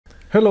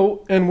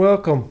Hello and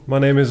welcome. My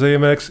name is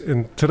AMX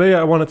and today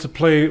I wanted to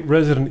play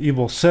Resident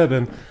Evil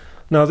 7.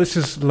 Now this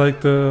is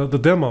like the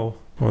demo.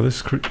 Oh,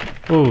 this is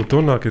oh,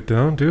 don't knock it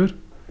down, dude.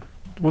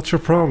 What's your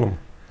problem?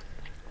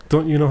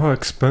 Don't you know how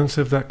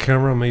expensive that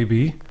camera may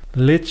be?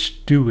 Let's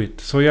do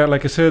it. So yeah,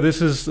 like I said,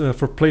 this is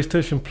for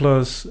PlayStation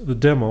Plus, the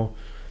demo.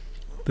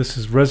 This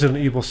is Resident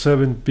Evil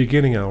 7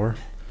 beginning hour.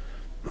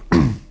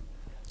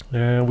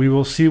 And we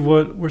will see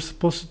what we're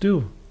supposed to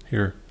do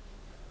here.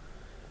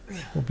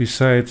 Well,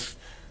 besides...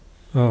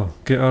 Oh,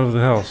 get out of the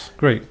house.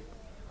 Great.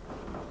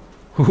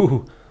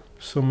 Ooh,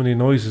 so many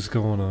noises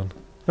going on.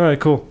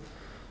 Alright, cool.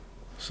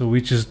 So we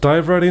just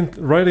dive right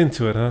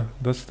into it, huh?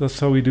 That's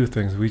how we do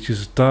things. We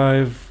just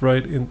dive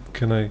right in.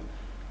 Can I...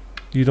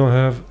 You don't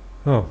have...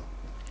 Oh.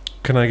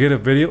 Can I get a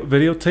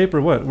videotape or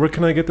what? Where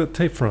can I get that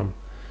tape from?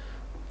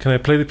 Can I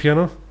play the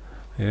piano?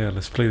 Yeah,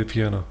 let's play the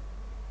piano.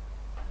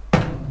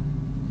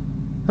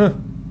 Huh.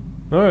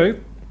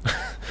 Alright.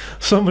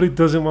 Somebody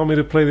doesn't want me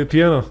to play the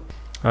piano.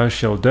 I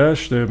shall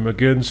dash them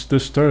against the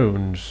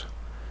stones.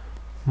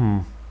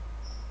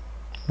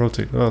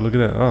 Rotate. Oh, look at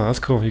that. Oh, that's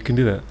cool. You can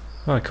do that.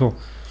 Alright, cool.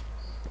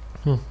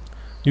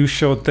 You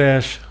shall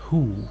dash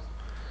who?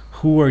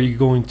 Who are you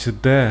going to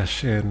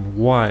dash and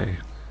why?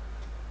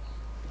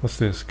 What's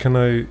this? Can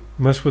I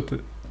mess with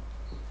the...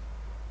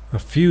 A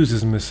fuse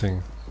is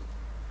missing.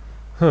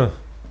 Huh.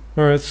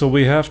 Alright, so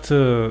we have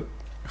to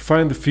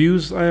find the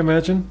fuse, I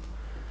imagine?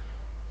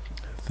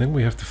 I think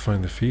we have to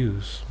find the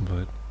fuse,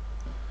 but...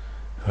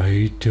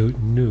 I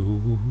don't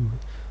know.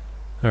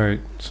 Alright,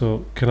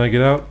 so can I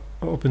get out?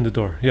 Open the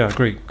door. Yeah,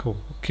 great, cool.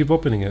 Keep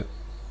opening it.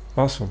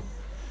 Awesome.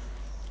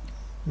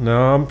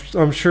 Now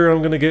I'm sure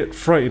I'm gonna get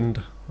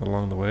frightened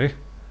along the way.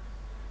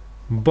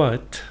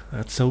 But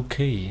that's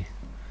okay.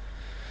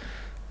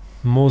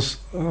 All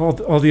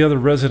the other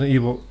Resident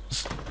Evil...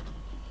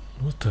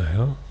 What the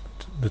hell?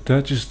 Did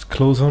that just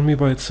close on me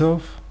by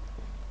itself?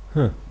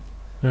 Huh.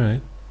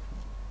 Alright.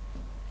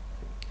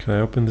 Can I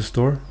open this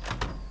door?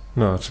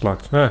 No, it's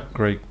locked. Ah,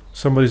 great.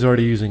 Somebody's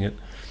already using it.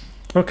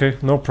 Okay,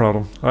 no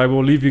problem. I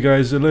will leave you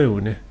guys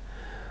alone.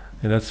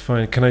 And that's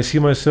fine. Can I see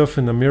myself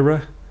in the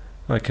mirror?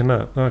 I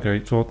cannot.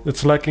 Okay, well,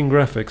 it's lacking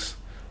graphics.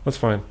 That's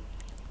fine.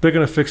 They're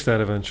gonna fix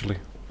that eventually.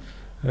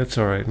 That's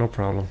alright, no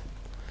problem.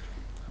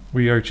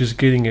 We are just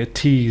getting a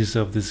tease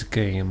of this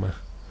game.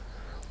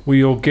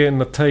 We are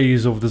getting a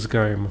tease of this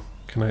game.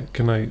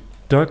 Can I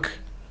duck?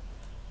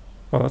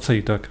 Oh, that's how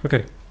you duck.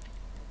 Okay.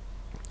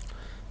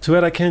 Too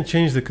bad I can't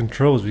change the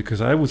controls because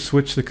I would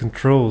switch the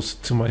controls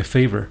to my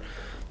favor.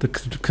 The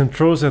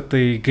controls that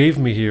they gave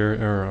me here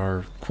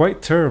are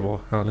quite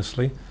terrible,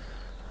 honestly.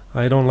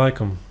 I don't like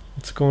them.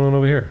 What's going on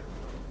over here?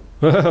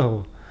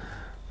 Well,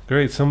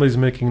 great, somebody's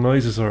making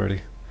noises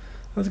already.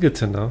 That's good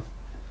to know.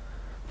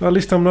 Well, at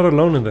least I'm not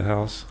alone in the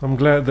house. I'm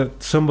glad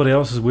that somebody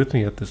else is with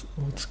me at this.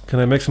 Can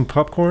I make some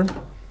popcorn?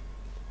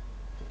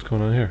 What's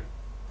going on here?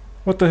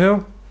 What the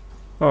hell?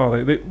 Oh,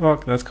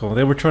 oh, that's cool.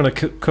 They were trying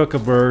to cook a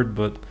bird,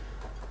 but...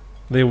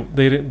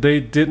 They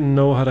didn't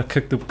know how to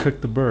cook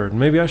the bird.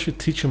 Maybe I should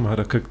teach them how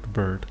to cook the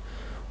bird.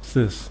 What's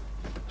this?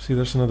 See,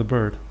 there's another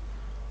bird.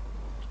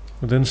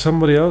 And then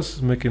somebody else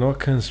is making all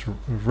kinds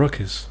of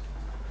ruckus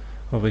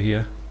over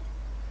here.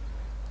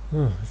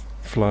 Oh,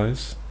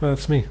 flies. Oh,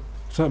 that's me.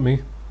 It's not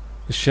me.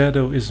 The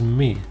shadow is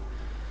me.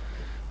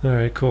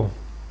 Alright, cool.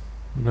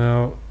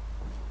 Now,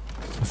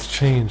 let's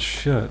change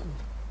shut.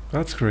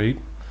 That's great.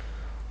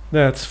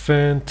 That's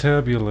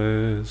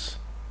fantabulous.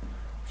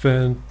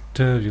 Fantabulous.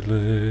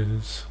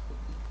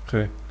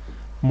 Okay.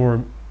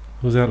 More.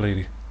 Who's that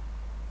lady?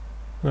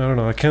 I don't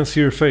know. I can't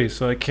see her face,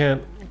 so I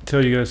can't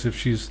tell you guys if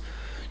she's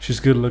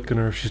good looking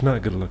or if she's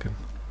not good looking.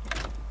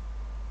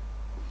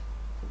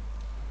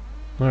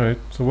 Alright,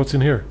 so what's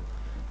in here?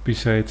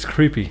 Besides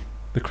creepy.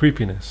 The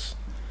creepiness.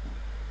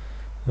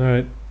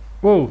 Alright.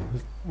 Whoa!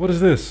 What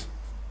is this?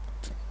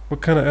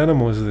 What kind of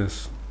animal is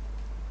this?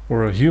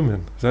 Or a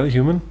human? Is that a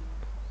human?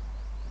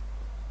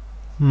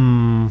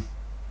 I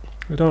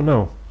don't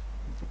know.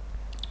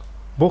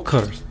 Bolt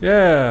cutters.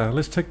 Yeah,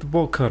 let's take the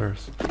bolt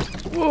cutters.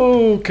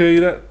 Whoa, okay,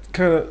 that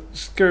kind of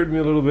scared me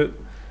a little bit.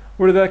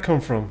 Where did that come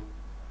from?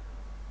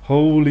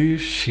 Holy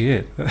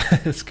shit.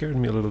 It scared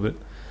me a little bit.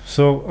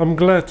 So, I'm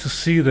glad to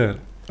see that.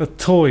 A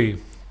toy.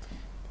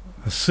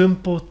 A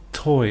simple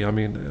toy. I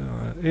mean,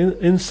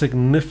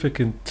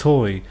 insignificant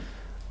toy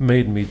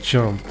made me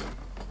jump.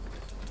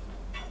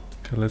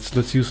 Okay,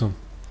 let's use them.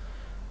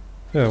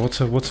 Yeah, what's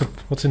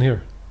in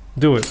here?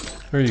 Do it.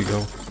 There you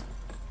go.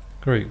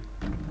 Great.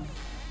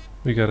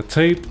 We got a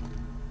tape.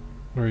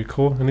 Very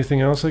cool. Anything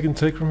else I can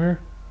take from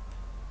here?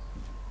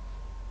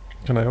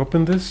 Can I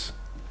open this?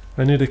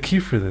 I need a key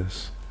for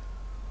this.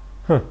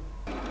 Huh.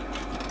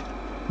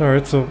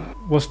 Alright, so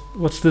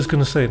what's this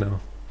gonna say now?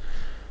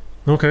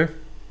 Okay.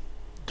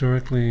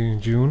 Directly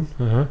June.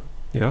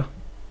 Yeah.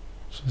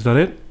 So is that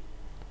it?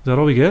 Is that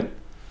all we get?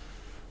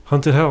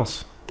 Haunted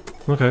house.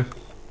 Okay.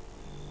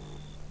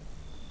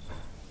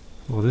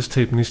 Well, this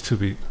tape needs to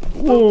be...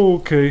 Whoa,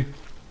 okay.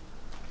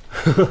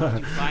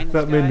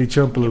 That made me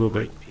jump a little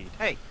bit.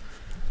 Hey,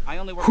 I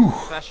only work with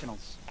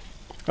professionals.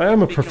 I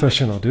am a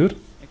professional, dude.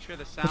 Make sure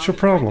the sound What's your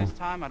is right problem? this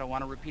time. I don't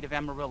want a repeat of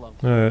Amarillo.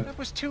 Alright. That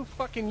was 2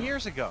 fucking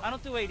years ago. I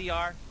don't do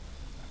ADR.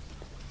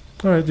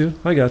 Alright, dude.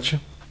 I got you.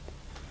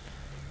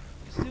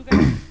 You still got it?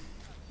 I'm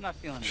not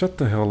feeling it. Shut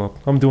the hell up.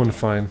 I'm doing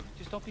fine.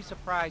 Just don't be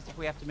surprised if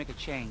we have to make a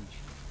change.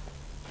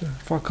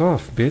 Fuck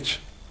off, bitch.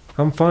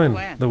 I'm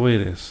fine the way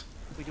it is.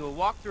 We do a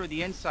walkthrough of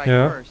the inside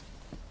Yeah. first,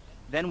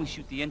 then we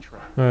shoot the intro.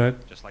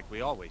 Alright. Just like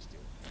we always do.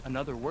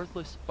 Another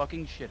worthless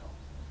fucking shithole.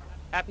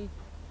 Happy?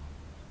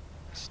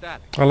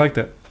 Static. I like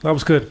that. That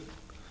was good.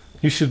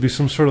 You should be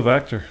some sort of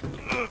actor.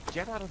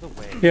 Get out of the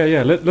way.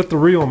 Yeah, let the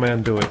real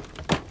man do it.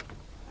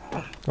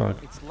 Oh,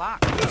 It's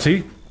locked.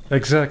 see?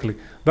 Exactly.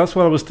 That's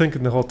what I was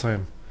thinking the whole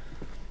time.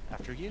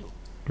 After you.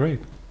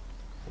 Great.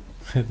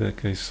 That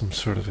guy's some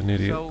sort of an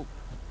idiot. So,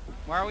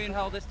 why are we in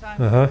hell this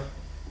time? Uh-huh.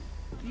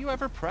 Do you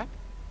ever prep?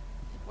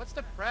 What's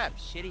the prep?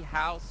 Shitty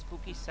house,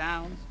 spooky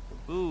sounds?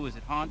 Ooh, is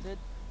it haunted?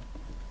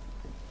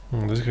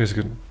 This guy's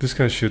good. This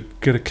guy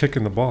should get a kick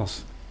in the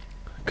balls.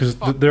 Because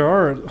Fuck. there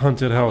are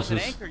haunted I was an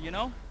houses. anchor, you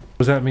know?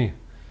 What does that mean?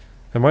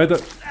 Am I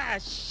the... Ah,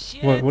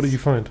 shit. What did you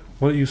find?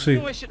 What did you You see?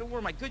 know I should have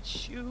worn my good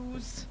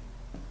shoes.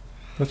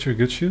 That's your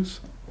good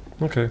shoes?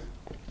 Okay.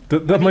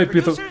 That might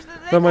be the...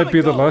 That might be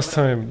the last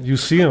time you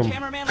see him.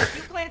 Cameraman like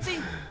you, Clancy.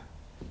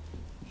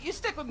 You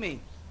stick with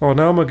me. Oh,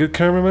 now I'm a good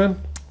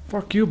cameraman?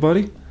 Fuck you,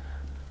 buddy.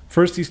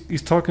 First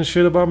he's talking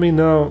shit about me.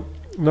 Now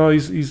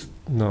he's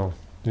no.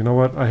 You know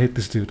what? I hate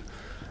this dude.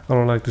 I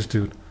don't like this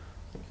dude.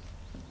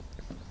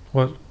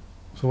 What?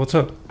 So what's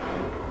up?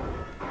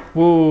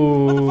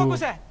 Whoa. What the fuck was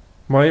that?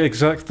 My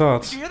exact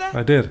thoughts. Did you hear that?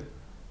 I did.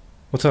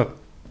 What's up?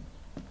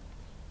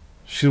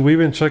 Should we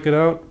even check it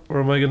out, or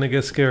am I gonna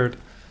get scared?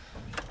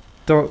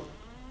 Don't.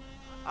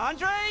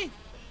 Andre?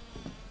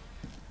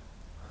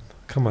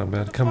 Come on,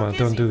 man. the Come fuck on. is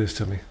Don't he? do this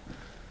to me.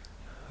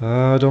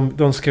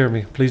 Don't scare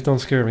me. Please don't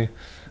scare me.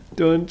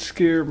 Don't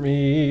scare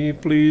me.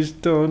 Please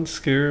don't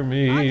scare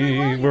me.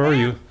 Andre, where are man?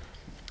 you?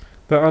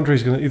 That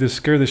Andre's gonna either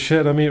scare the shit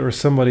out of me, or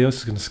somebody else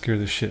is gonna scare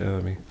the shit out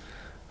of me.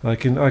 I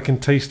can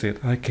taste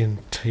it. I can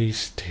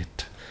taste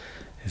it.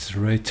 It's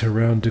right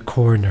around the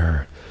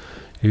corner.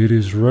 It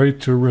is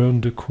right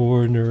around the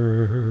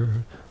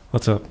corner.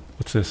 What's up?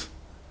 What's this?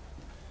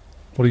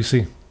 What do you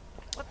see?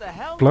 What the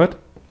hell? Blood?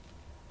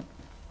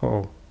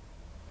 Uh-oh.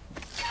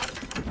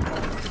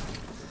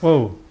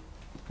 Whoa.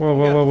 Whoa,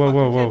 whoa, whoa, whoa,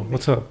 whoa, whoa.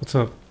 What's up? What's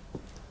up?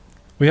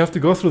 We have to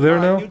go through there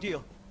now? New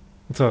deal.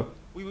 What's up?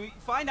 We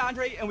find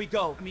Andre and we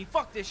go. I mean,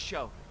 fuck this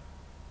show.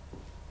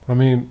 I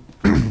mean,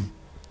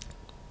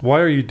 why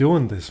are you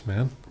doing this,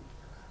 man?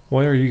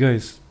 Why are you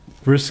guys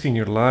risking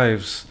your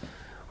lives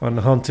on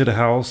haunted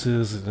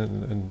houses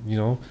and you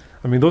know?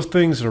 I mean, those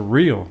things are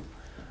real.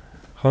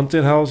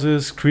 Haunted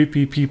houses,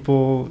 creepy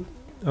people,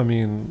 I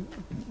mean,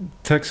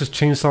 Texas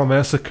Chainsaw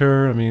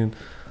Massacre, I mean,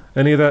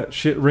 any of that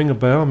shit ring a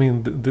bell? I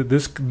mean,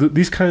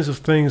 these kinds of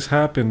things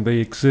happen, they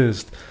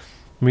exist.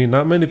 I mean,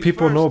 not many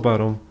people know about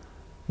them.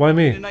 Why A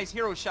me? nice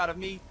hero shot of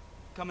me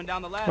coming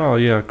down the ladder. Oh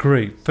yeah,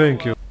 great,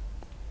 thank you.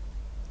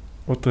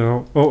 What the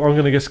hell? Oh, I'm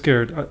gonna get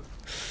scared.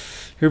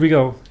 Here we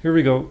go, here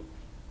we go.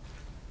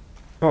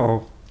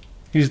 Uh-oh.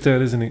 He's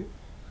dead, isn't he?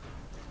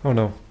 Oh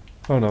no,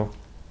 oh no.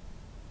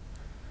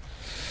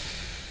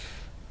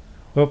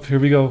 Oh, here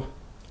we go.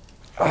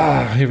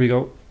 Ah, here we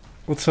go.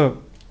 What's up?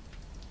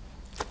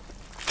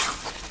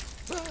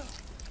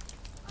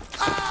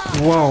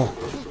 Wow.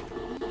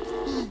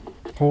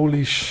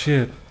 Holy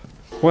shit.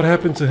 What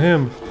happened to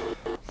him?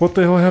 What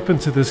the hell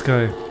happened to this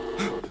guy?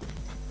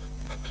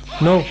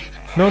 No.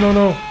 No, no,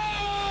 no.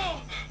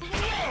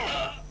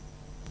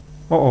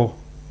 Uh-oh.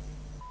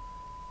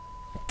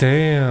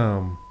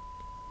 Damn.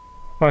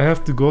 I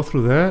have to go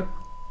through that?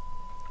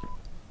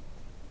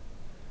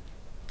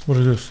 What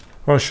is this?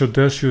 I shall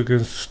dash you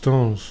against the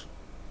stones.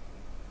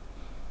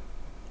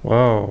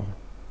 Wow.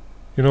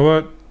 You know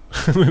what?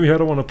 Maybe I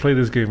don't want to play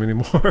this game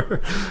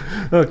anymore.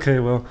 Okay,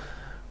 well,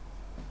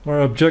 our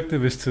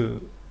objective is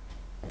to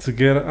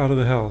get out of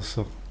the house.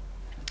 So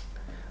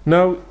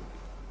now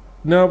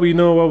we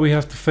know what we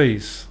have to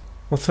face.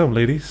 What's up,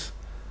 ladies?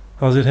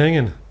 How's it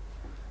hanging?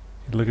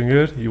 You looking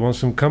good? You want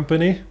some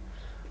company?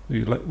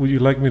 Would you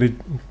like me to?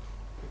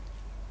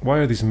 Why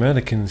are these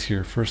mannequins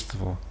here? First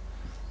of all,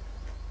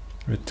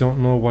 I don't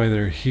know why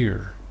they're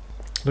here.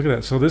 Look at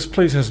that. So this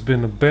place has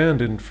been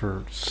abandoned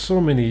for so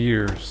many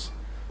years.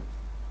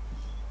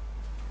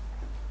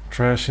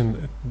 Trash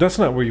in... That's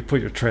not where you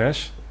put your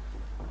trash.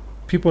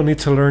 People need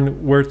to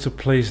learn where to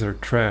place their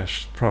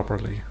trash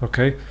properly,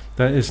 okay?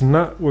 That is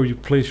not where you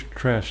place your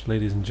trash,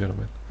 ladies and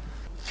gentlemen.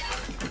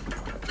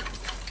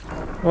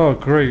 Oh,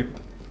 great.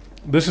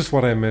 This is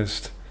what I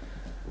missed.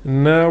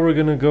 Now we're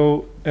gonna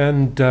go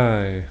and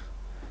die.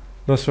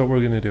 That's what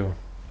we're gonna do.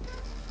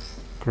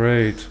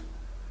 Great.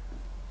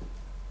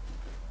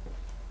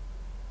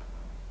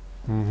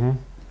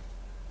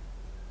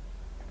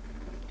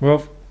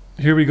 Well,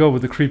 here we go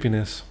with the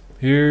creepiness.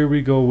 Here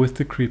we go with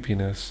the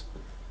creepiness.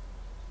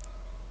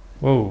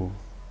 Whoa.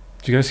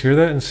 Did you guys hear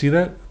that and see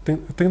that? I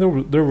think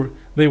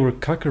they were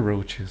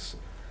cockroaches.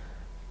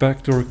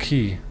 Backdoor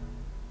key.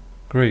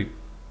 Great.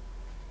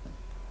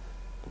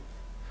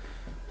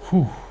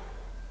 Whew.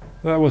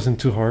 That wasn't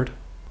too hard.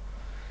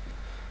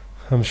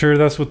 I'm sure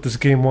that's what this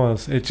game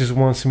was. It just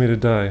wants me to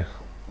die.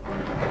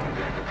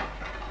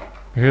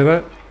 You hear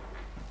that?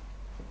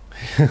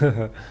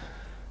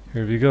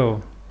 Here we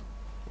go.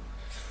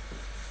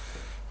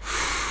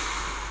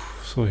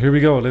 So here we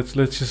go. Let's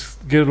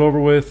just get it over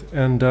with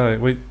and die.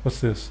 Wait, what's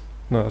this?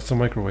 No, that's a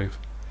microwave.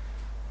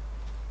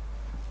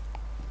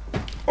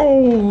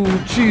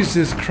 Oh,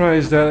 Jesus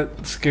Christ,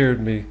 that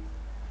scared me.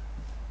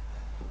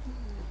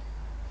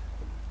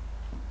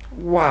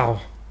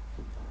 Wow.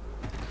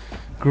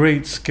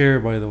 Great scare,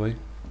 by the way.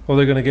 Oh,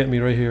 they're gonna get me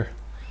right here.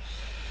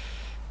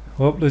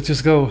 Well, let's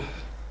just go.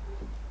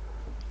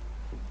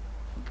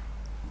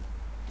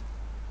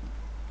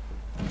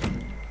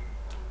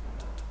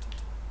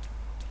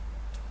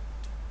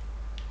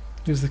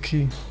 Here's the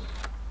key.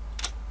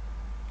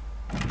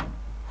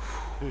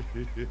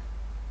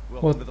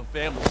 Welcome to the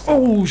family.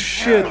 Oh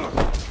shit!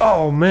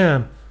 Oh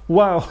man!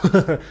 Wow!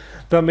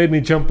 That made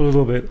me jump a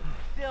little bit.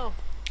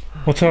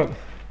 What's up?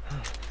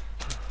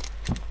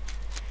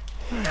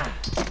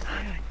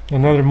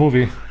 Another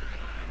movie.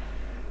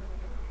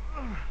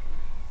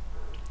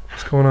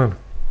 What's going on?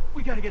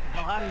 We gotta get the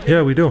hell out of here.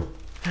 Yeah, we do.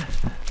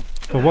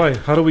 But why?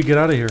 How do we get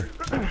out of here?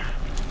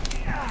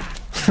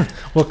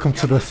 Welcome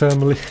to the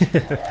family.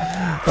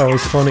 That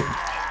was funny.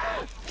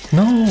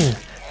 No!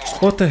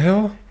 What the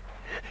hell?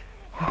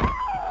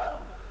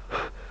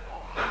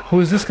 Who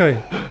is this guy?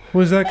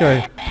 Who is that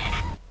guy?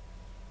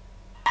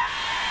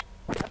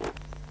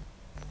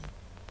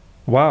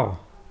 Wow.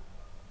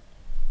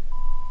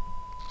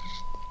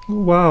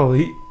 Wow,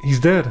 he's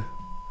dead.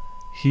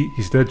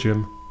 He's dead,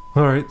 Jim.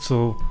 Alright,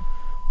 so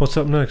what's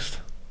up next?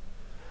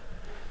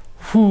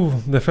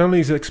 Whew, the family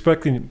is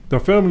expecting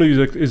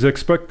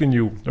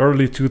you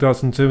early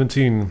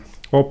 2017.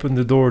 Open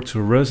the door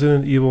to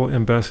Resident Evil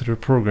Ambassador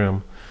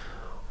Program,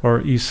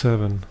 or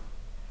E7.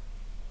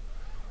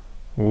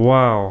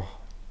 Wow,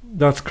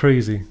 that's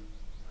crazy.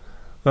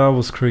 That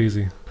was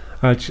crazy.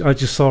 I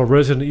just saw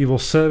Resident Evil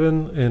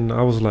 7 and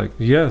I was like,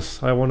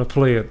 yes, I want to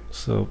play it.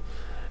 So,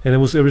 and it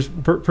was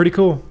pretty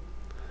cool.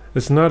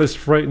 It's not as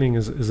frightening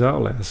as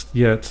Outlast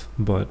yet,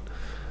 but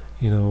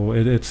you know,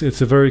 it's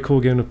a very cool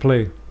game to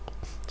play.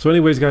 So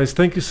anyways, guys,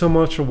 thank you so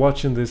much for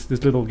watching this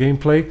little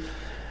gameplay,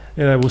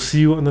 and I will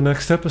see you on the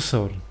next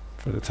episode.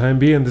 For the time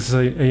being, this is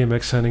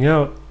AMX signing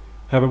out.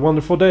 Have a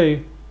wonderful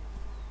day.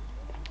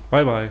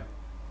 Bye bye.